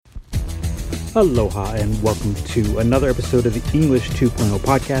Aloha and welcome to another episode of the English 2.0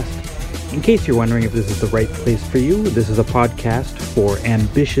 podcast. In case you're wondering if this is the right place for you, this is a podcast for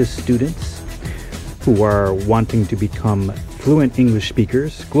ambitious students who are wanting to become fluent English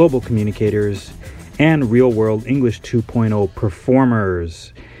speakers, global communicators, and real-world English 2.0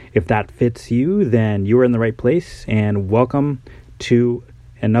 performers. If that fits you, then you're in the right place, and welcome to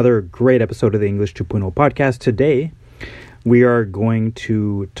another great episode of the English 2.0 podcast. Today, we are going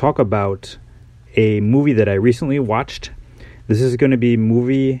to talk about a movie that I recently watched. This is going to be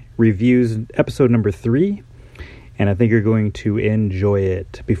movie reviews episode number 3, and I think you're going to enjoy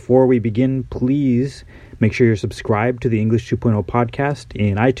it. Before we begin, please make sure you're subscribed to the English 2.0 podcast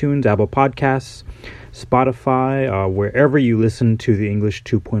in iTunes, Apple Podcasts, Spotify, wherever you listen to the English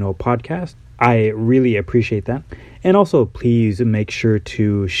 2.0 podcast. I really appreciate that. And also, please make sure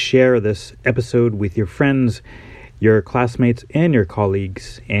to share this episode with your friends, your classmates, and your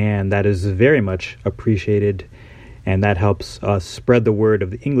colleagues, and that is very much appreciated, and that helps us spread the word of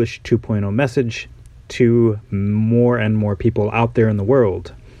the English 2.0 message to more and more people out there in the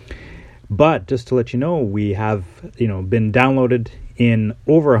world. But just to let you know, we have been downloaded in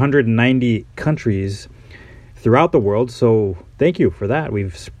over 190 countries throughout the world, so thank you for that.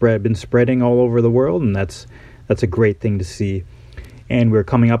 We've been spreading all over the world, and that's a great thing to see. And we're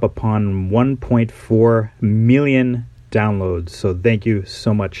coming up upon 1.4 million downloads. So thank you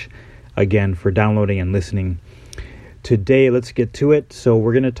so much again for downloading and listening. Today, let's get to it. So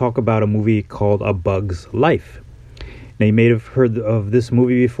we're going to talk about a movie called A Bug's Life. Now, you may have heard of this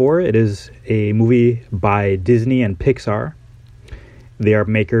movie before. It is a movie by Disney and Pixar. They are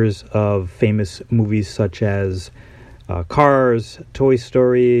makers of famous movies such as Cars, Toy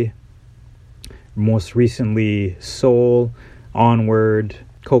Story, most recently Soul, Onward,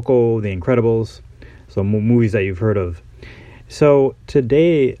 Coco, The Incredibles, so movies that you've heard of. So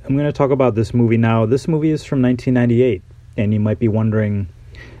today I'm going to talk about this movie. Now, this movie is from 1998, and you might be wondering,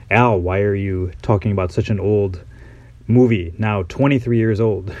 Al, why are you talking about such an old movie, now 23 years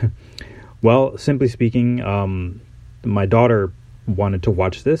old? Well, simply speaking, my daughter wanted to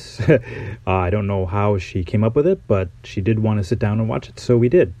watch this. I don't know how she came up with it, but she did want to sit down and watch it, so we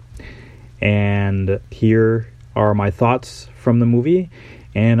did. And here are my thoughts from the movie,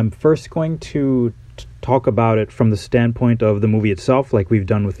 and I'm first going to talk about it from the standpoint of the movie itself, like we've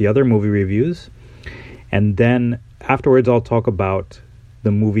done with the other movie reviews, and then afterwards I'll talk about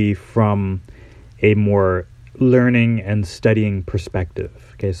the movie from a more learning and studying perspective.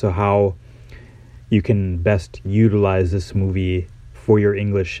 Okay, so how you can best utilize this movie for your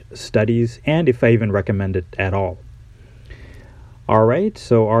English studies, and if I even recommend it at all. All right,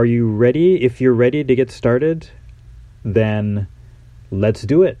 so are you ready? If you're ready to get started, then let's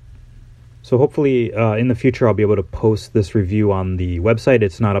do it. So hopefully in the future I'll be able to post this review on the website.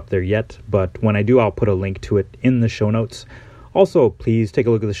 It's not up there yet, but when I do, I'll put a link to it in the show notes. Also, please take a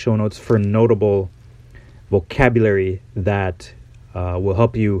look at the show notes for notable vocabulary that will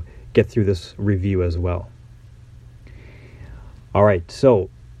help you get through this review as well. All right, so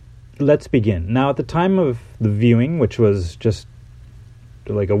let's begin. Now, at the time of the viewing, which was just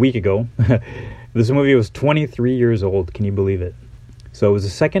like a week ago, this movie was 23 years old. Can you believe it? So it was the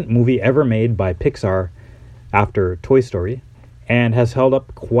second movie ever made by Pixar after Toy Story, and has held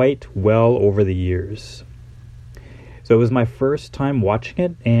up quite well over the years. So it was my first time watching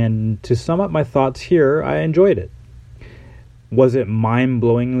it, and to sum up my thoughts here, I enjoyed it. Was it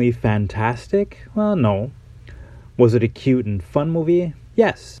mind-blowingly fantastic? Well, no. Was it a cute and fun movie?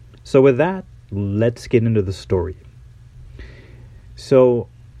 Yes. So with that, let's get into the story. So,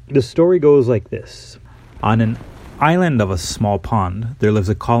 the story goes like this. On an island of a small pond, there lives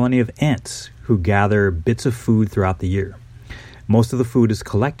a colony of ants who gather bits of food throughout the year. Most of the food is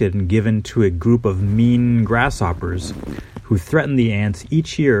collected and given to a group of mean grasshoppers who threaten the ants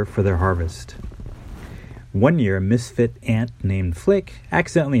each year for their harvest. One year, a misfit ant named Flick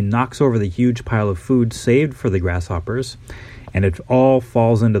accidentally knocks over the huge pile of food saved for the grasshoppers, and it all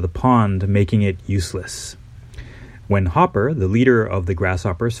falls into the pond, making it useless. When Hopper, the leader of the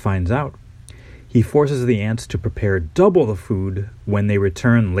grasshoppers, finds out, he forces the ants to prepare double the food when they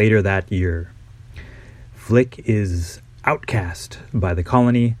return later that year. Flick is outcast by the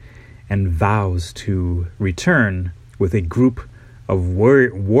colony and vows to return with a group of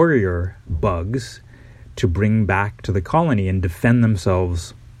warrior bugs to bring back to the colony and defend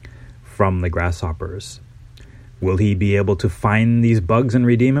themselves from the grasshoppers. Will he be able to find these bugs and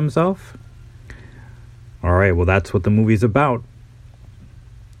redeem himself? All right, well, that's what the movie's about.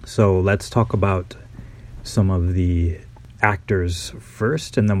 So let's talk about some of the actors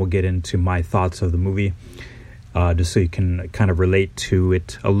first, and then we'll get into my thoughts of the movie, just so you can kind of relate to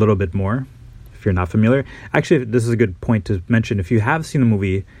it a little bit more. if you're not familiar. Actually, this is a good point to mention. If you have seen the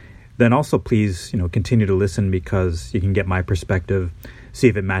movie, then also please, continue to listen, because you can get my perspective, see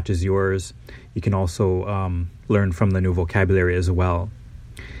if it matches yours. You can also learn from the new vocabulary as well.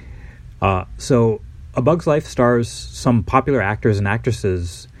 So A Bug's Life stars some popular actors and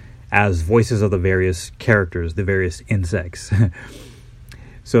actresses as voices of the various characters, the various insects.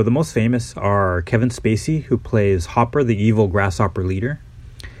 So the most famous are Kevin Spacey, who plays Hopper, the evil grasshopper leader,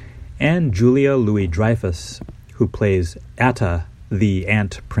 and Julia Louis-Dreyfus, who plays Atta, the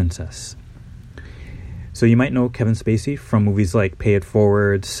ant princess. So you might know Kevin Spacey from movies like Pay It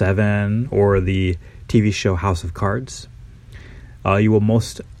Forward, Seven, or the TV show House of Cards. You will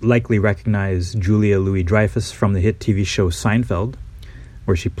most likely recognize Julia Louis-Dreyfus from the hit TV show Seinfeld,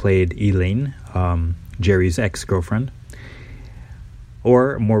 where she played Elaine, Jerry's ex-girlfriend.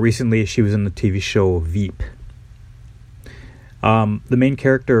 Or, more recently, she was in the TV show Veep. The main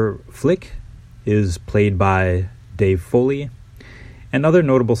character, Flick, is played by Dave Foley. And other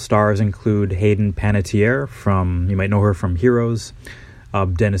notable stars include Hayden Panettiere you might know her from Heroes,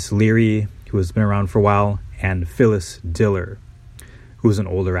 Dennis Leary, who has been around for a while, and Phyllis Diller, who's an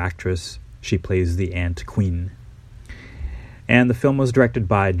older actress. She plays the Ant Queen. And the film was directed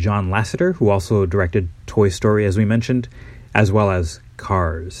by John Lasseter, who also directed Toy Story, as we mentioned, as well as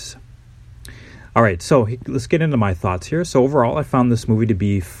Cars. All right, so let's get into my thoughts here. So overall, I found this movie to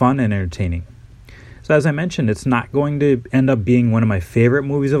be fun and entertaining. So as I mentioned, it's not going to end up being one of my favorite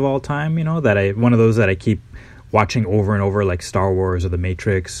movies of all time, one of those that I keep watching over and over, like Star Wars or The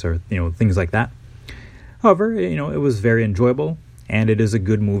Matrix or, things like that. However, it was very enjoyable, and it is a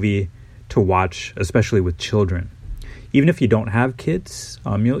good movie to watch, especially with children. Even if you don't have kids,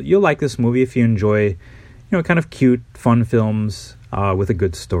 you'll like this movie if you enjoy, kind of cute, fun films with a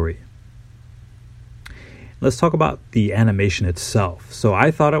good story. Let's talk about the animation itself. So I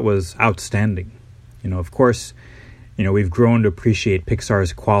thought it was outstanding. Of course, we've grown to appreciate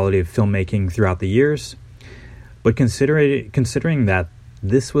Pixar's quality of filmmaking throughout the years, but considering that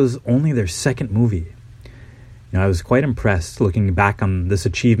this was only their second movie, I was quite impressed looking back on this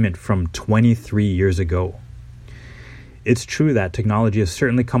achievement from 23 years ago. It's true that technology has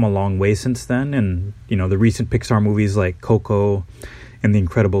certainly come a long way since then, and the recent Pixar movies like Coco and The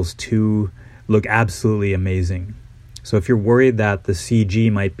Incredibles 2 look absolutely amazing. So if you're worried that the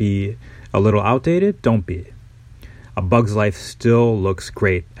CG might be a little outdated, don't be. A Bug's Life still looks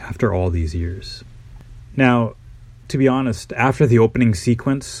great after all these years. Now, to be honest, after the opening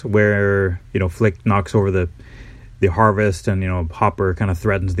sequence where, Flick knocks over the harvest and, Hopper kind of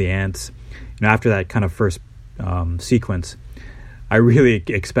threatens the ants, after that kind of first sequence, I really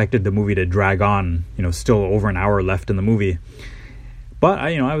expected the movie to drag on, still over an hour left in the movie. But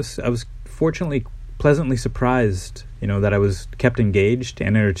I was fortunately pleasantly surprised, that I was kept engaged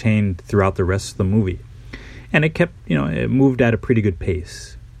and entertained throughout the rest of the movie. And it kept, it moved at a pretty good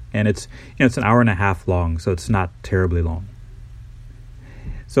pace. And it's an hour and a half long, so it's not terribly long.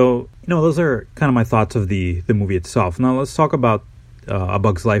 So, those are kind of my thoughts of the movie itself. Now let's talk about A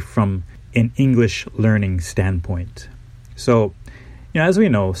Bug's Life from an English learning standpoint. So, as we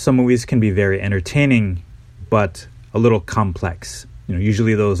know, some movies can be very entertaining, but a little complex.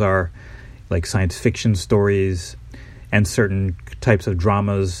 Usually those are like science fiction stories and certain types of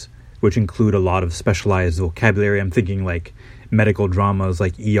dramas, which include a lot of specialized vocabulary. I'm thinking like medical dramas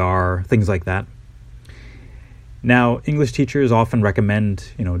like ER, things like that. Now, English teachers often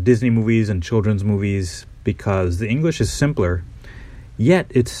recommend, Disney movies and children's movies because the English is simpler, yet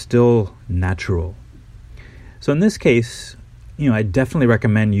it's still natural. So in this case, I definitely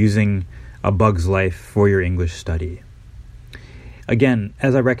recommend using A Bug's Life for your English study. Again,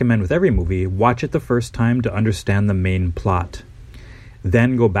 as I recommend with every movie, watch it the first time to understand the main plot.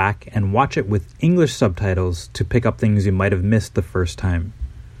 Then go back and watch it with English subtitles to pick up things you might have missed the first time.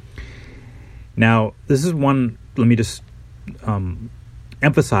 Now, this is one, let me just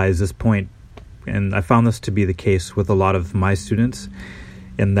emphasize this point, and I found this to be the case with a lot of my students,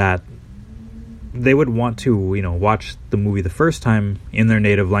 in that they would want to, watch the movie the first time in their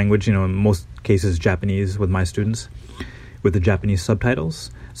native language, in most cases Japanese with my students, with the Japanese subtitles.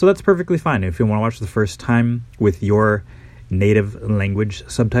 So that's perfectly fine. If you want to watch the first time with your native language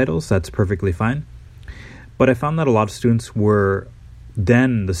subtitles, that's perfectly fine. But I found that a lot of students were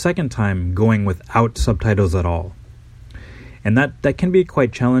then the second time going without subtitles at all. And that can be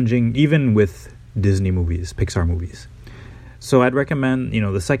quite challenging even with Disney movies, Pixar movies. So I'd recommend,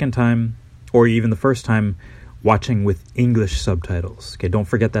 the second time or even the first time watching with English subtitles. Okay, don't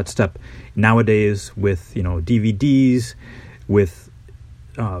forget that step. Nowadays with, DVDs, with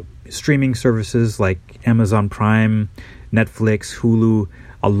streaming services like Amazon Prime, Netflix, Hulu,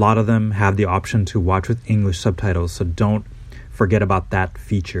 a lot of them have the option to watch with English subtitles, so don't forget about that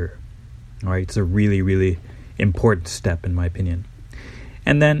feature. All right, it's a really, really important step in my opinion.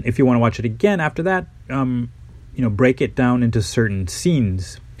 And then if you want to watch it again after that, break it down into certain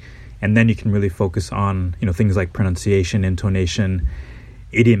scenes, and then you can really focus on, things like pronunciation, intonation,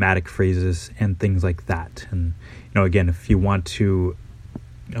 idiomatic phrases, and things like that. And, again, if you want to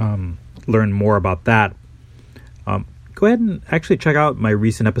learn more about that, go ahead and actually check out my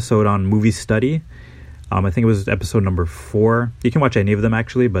recent episode on movie study. I think it was episode number 4. You can watch any of them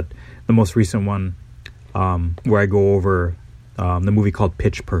actually, but the most recent one, where I go over the movie called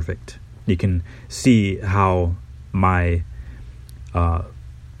Pitch Perfect. You can see how my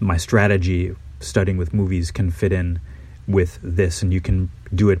strategy studying with movies can fit in with this, and you can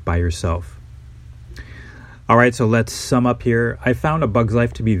do it by yourself. All right, so let's sum up here. I found A Bug's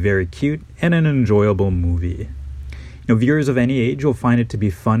Life to be very cute and an enjoyable movie. Viewers of any age will find it to be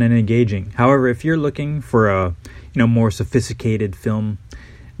fun and engaging. However, if you're looking for a more sophisticated film,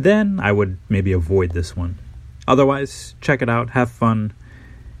 then I would maybe avoid this one. Otherwise, check it out, have fun,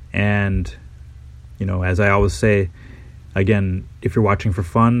 and as I always say, again, if you're watching for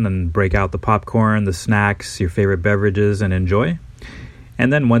fun, then break out the popcorn, the snacks, your favorite beverages, and enjoy.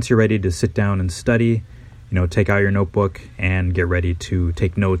 And then once you're ready to sit down and study, take out your notebook and get ready to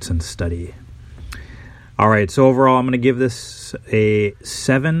take notes and study. All right, so overall, I'm going to give this a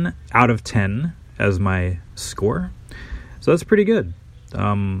 7 out of 10 as my score. So that's pretty good.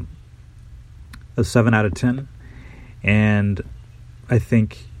 A 7 out of 10. And I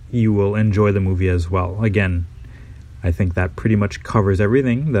think you will enjoy the movie as well. Again, I think that pretty much covers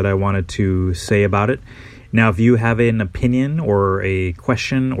everything that I wanted to say about it. Now, if you have an opinion or a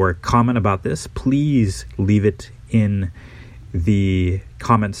question or a comment about this, please leave it in the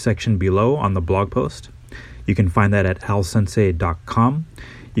comment section below on the blog post. You can find that at alsensei.com.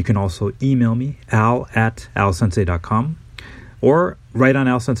 You can also email me, al@alsensei.com. Or right on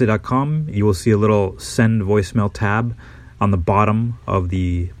alsensei.com, you will see a little send voicemail tab on the bottom of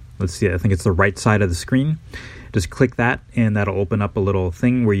I think it's the right side of the screen. Just click that, and that'll open up a little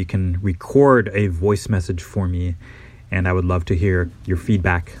thing where you can record a voice message for me, and I would love to hear your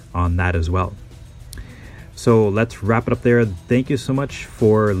feedback on that as well. So let's wrap it up there. Thank you so much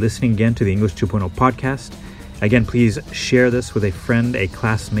for listening again to the English 2.0 podcast. Again, please share this with a friend, a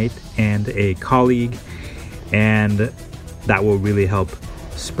classmate, and a colleague, and that will really help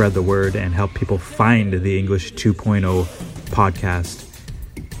spread the word and help people find the English 2.0 podcast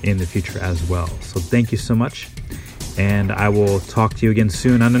in the future as well. So thank you so much, and I will talk to you again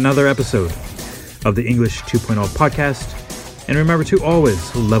soon on another episode of the English 2.0 podcast. And remember to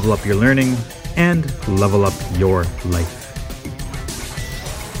always level up your learning and level up your life.